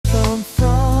random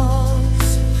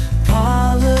thoughts,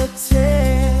 politics,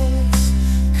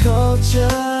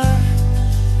 culture,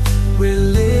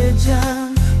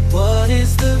 religion. What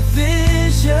is the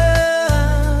vision?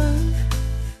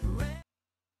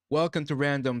 Welcome to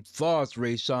Random Thoughts.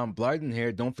 Ray Sean Blyden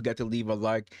here. Don't forget to leave a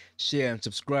like, share, and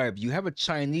subscribe. You have a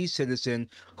Chinese citizen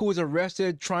who was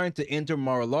arrested trying to enter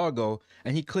Mar-a-Lago,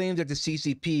 and he claims that the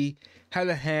CCP had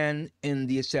a hand in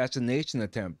the assassination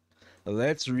attempt.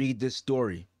 Let's read this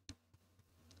story.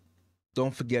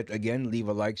 Don't forget, again, leave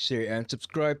a like, share, and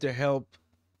subscribe to help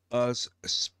us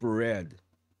spread.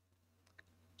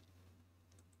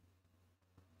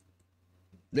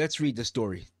 Let's read the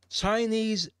story.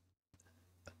 Chinese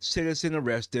citizen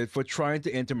arrested for trying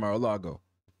to enter Mar-a-Lago.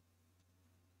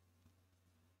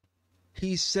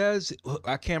 He says,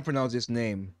 I can't pronounce his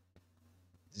name.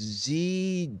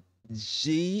 ZG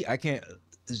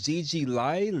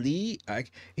Li.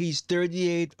 He's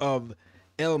 38 of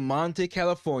El Monte,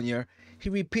 California. He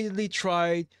repeatedly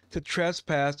tried to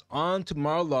trespass onto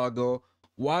Mar-a-Lago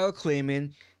while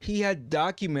claiming he had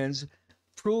documents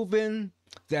proving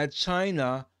that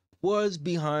China was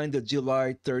behind the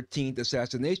July 13th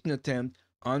assassination attempt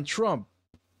on Trump,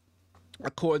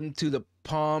 according to the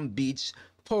Palm Beach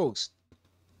Post.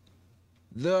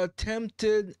 The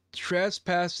attempted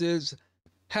trespasses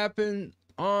happened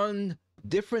on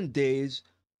different days,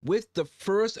 with the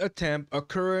first attempt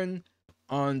occurring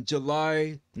on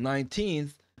July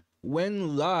 19th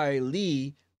when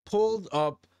Li pulled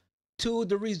up to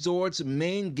the resort's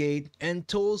main gate and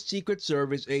told Secret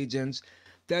Service agents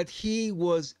that he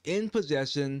was in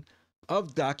possession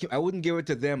of documents. I wouldn't give it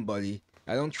to them, buddy.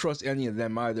 I don't trust any of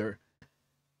them either.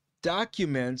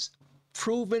 Documents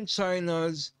proving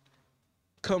China's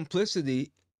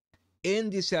complicity in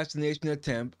the assassination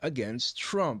attempt against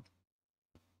Trump.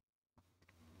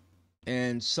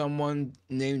 And someone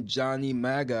named Johnny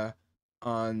MAGA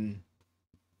on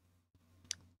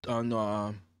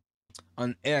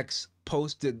X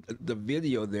posted the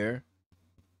video there.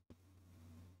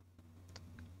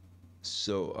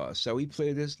 So shall we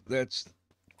play this? Let's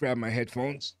grab my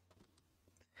headphones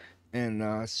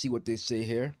and see what they say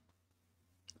here.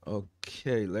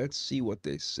 Okay, let's see what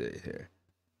they say here.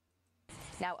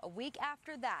 Now, a week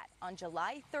after that, on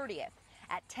July 30th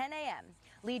at 10 a.m.,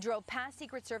 Li drove past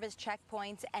Secret Service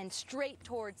checkpoints and straight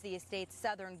towards the estate's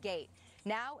southern gate.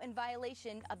 Now, in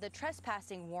violation of the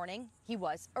trespassing warning, he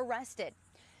was arrested.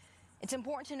 It's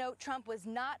important to note Trump was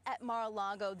not at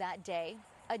Mar-a-Lago that day.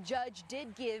 A judge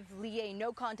did give Li a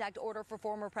no-contact order for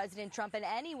former President Trump and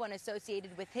anyone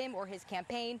associated with him or his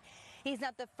campaign. He's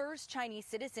not the first Chinese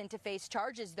citizen to face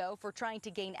charges, though, for trying to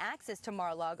gain access to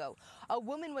Mar-a-Lago. A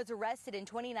woman was arrested in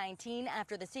 2019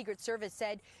 after the Secret Service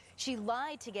said she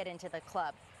lied to get into the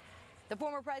club. The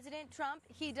former President Trump,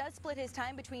 he does split his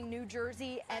time between New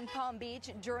Jersey and Palm Beach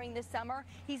during the summer.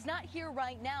 He's not here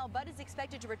right now, but is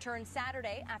expected to return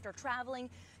Saturday after traveling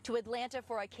to Atlanta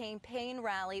for a campaign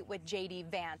rally with J.D.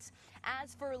 Vance.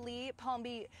 As for Li, Palm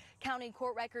Beach County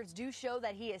court records do show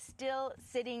that he is still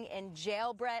sitting in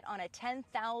jail, Brett, on a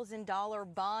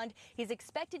 $10,000 bond. He's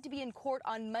expected to be in court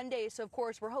on Monday, so of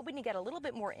course we're hoping to get a little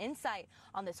bit more insight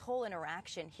on this whole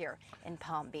interaction here in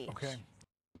Palm Beach. Okay.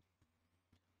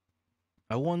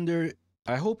 I wonder,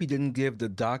 I hope he didn't give the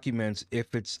documents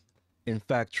if it's in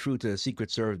fact true to the Secret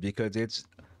Service, because it's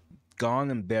gone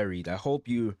and buried. I hope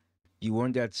you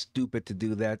weren't that stupid to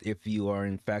do that if you are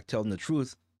in fact telling the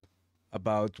truth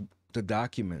about the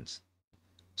documents.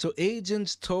 So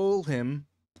agents told him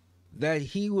that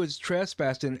he was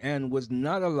trespassing and was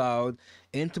not allowed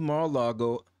into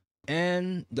Mar-a-Lago,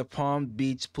 and the Palm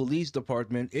Beach Police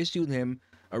Department issued him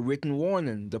a written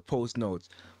warning, the Post notes.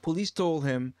 Police told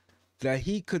him that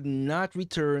he could not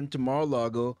return to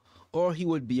Mar-a-Lago or he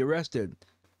would be arrested.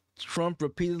 Trump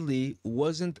reportedly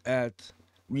wasn't at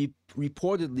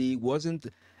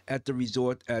the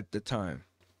resort at the time.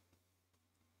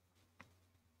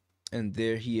 And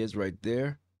there he is right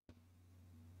there.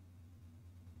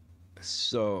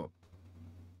 So,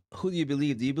 who do you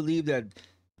believe? Do you believe that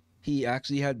he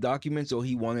actually had documents, or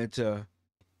he wanted to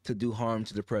do harm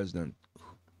to the president?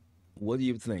 What do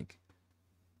you think?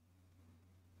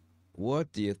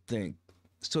 What do you think?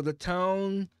 So the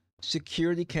town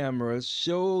security cameras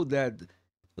show that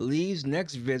Li's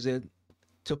next visit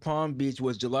to Palm Beach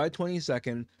was July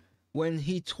 22nd, when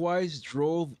he twice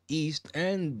drove east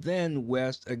and then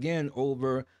west again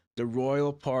over the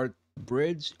Royal Park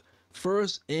Bridge,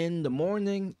 first in the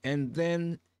morning and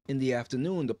then in the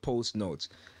afternoon, the Post notes.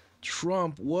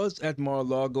 Trump was at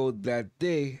Mar-a-Lago that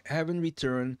day, having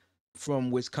returned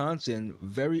from Wisconsin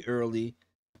very early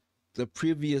the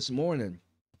previous morning.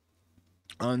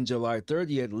 On July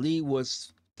 30th, Li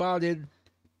was spotted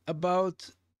about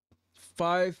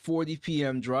 5:40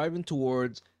 p.m. driving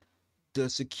towards the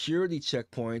security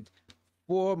checkpoint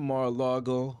for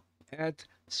Mar-a-Lago at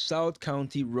South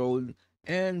County Road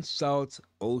and South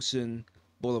Ocean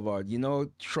Boulevard. You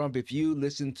know, Trump, if you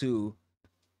listen to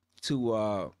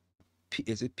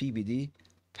is it PBD?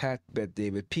 Pat Bet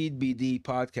David, PBD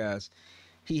podcast,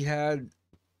 he had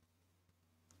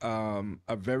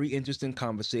a very interesting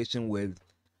conversation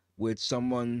with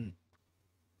someone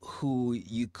who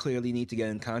you clearly need to get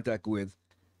in contact with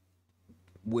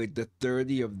the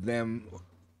 30 of them,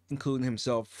 including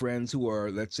himself, friends who are,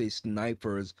 let's say,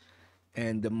 snipers,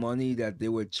 and the money that they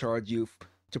would charge you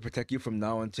to protect you from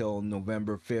now until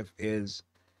November 5th is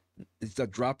it's a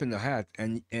drop in the hat,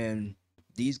 and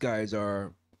these guys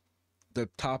are the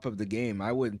top of the game.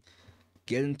 I would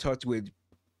get in touch with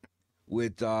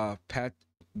Pat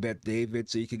Bet David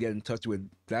so you could get in touch with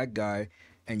that guy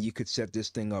and you could set this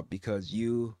thing up because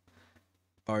you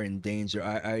are in danger.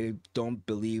 I don't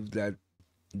believe that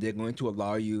they're going to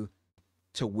allow you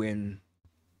to win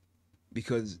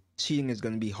because cheating is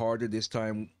going to be harder this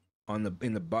time on the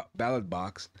ballot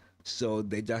box. So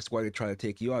that's why they try to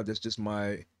take you out. That's just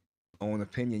my own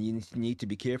opinion. You need to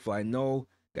be careful. I know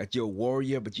that you're a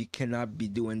warrior, but you cannot be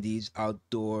doing these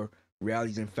outdoor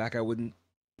rallies. In fact, I wouldn't.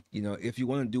 You know, if you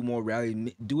want to do more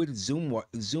rally, do it Zoom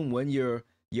when you're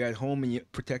at home and you're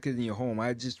protected in your home.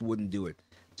 I just wouldn't do it.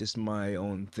 Just my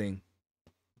own thing.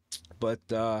 But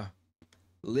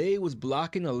Lay was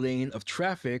blocking a lane of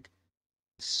traffic,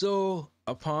 so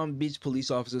a Palm Beach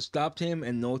police officer stopped him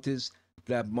and noticed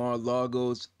that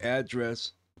Mar-a-Lago's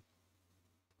address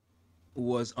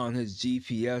was on his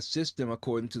GPS system,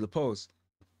 according to the Post.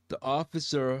 The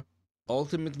officer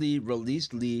ultimately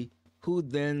released Lee, who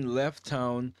then left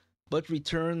town but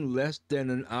returned less than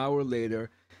an hour later,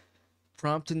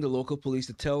 prompting the local police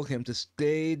to tell him to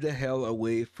stay the hell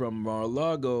away from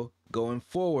Mar-a-Lago going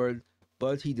forward,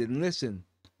 but he didn't listen.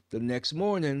 The next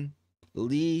morning,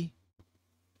 Lee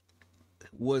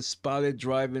was spotted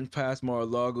driving past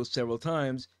Mar-a-Lago several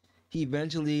times. He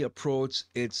eventually approached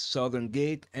its southern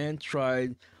gate and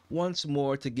tried once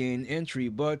more to gain entry,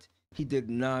 but he did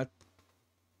not.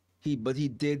 He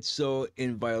did so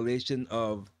in violation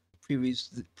of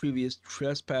previous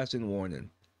trespassing warning.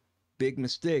 Big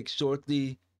mistake.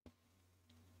 Shortly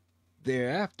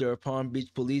thereafter, Palm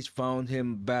Beach police found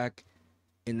him back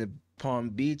in the Palm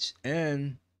Beach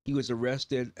and he was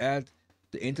arrested at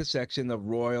the intersection of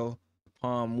Royal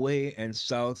Palm Way and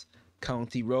South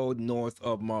County Road north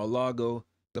of Mar-a-Lago,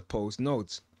 the Post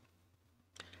notes.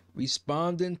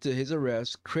 Responding to his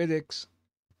arrest, critics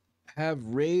have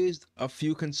raised a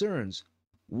few concerns.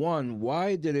 One,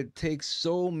 why did it take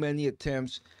so many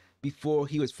attempts before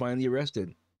he was finally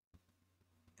arrested?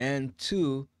 And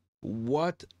two,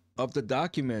 what of the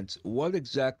documents? What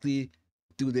exactly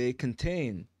do they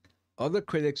contain? Other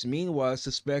critics, meanwhile,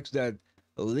 suspect that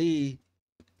Lee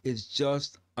is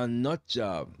just a nut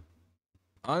job.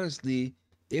 Honestly,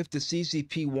 if the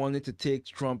CCP wanted to take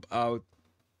Trump out,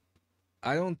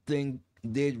 I don't think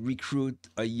they'd recruit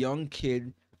a young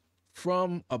kid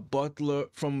from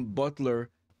Butler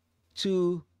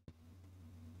to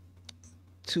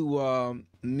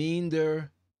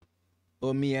meander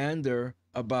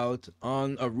about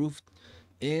on a roof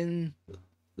in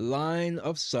line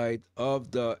of sight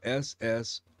of the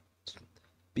SS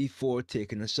before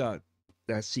taking a shot.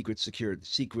 That's secret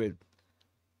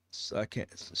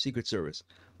service.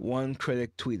 One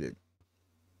critic tweeted,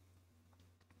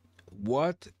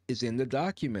 "What is in the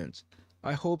documents?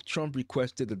 I hope Trump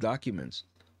requested the documents.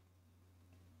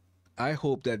 I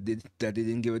hope that they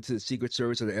didn't give it to the Secret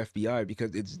Service or the FBI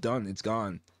because it's done. It's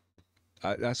gone.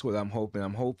 That's what I'm hoping.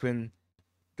 I'm hoping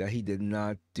that he did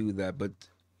not do that. But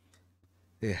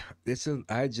yeah,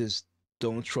 I just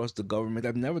don't trust the government.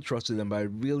 I've never trusted them, but I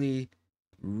really,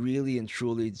 really and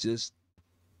truly just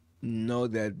know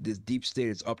that this deep state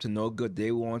is up to no good.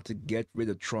 They want to get rid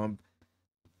of Trump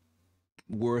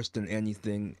worse than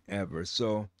anything ever.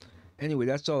 So anyway,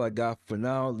 that's all I got for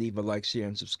now. Leave a like, share,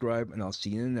 and subscribe, and I'll see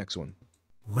you in the next one.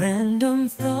 Random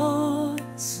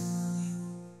thoughts,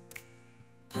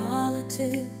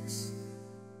 politics,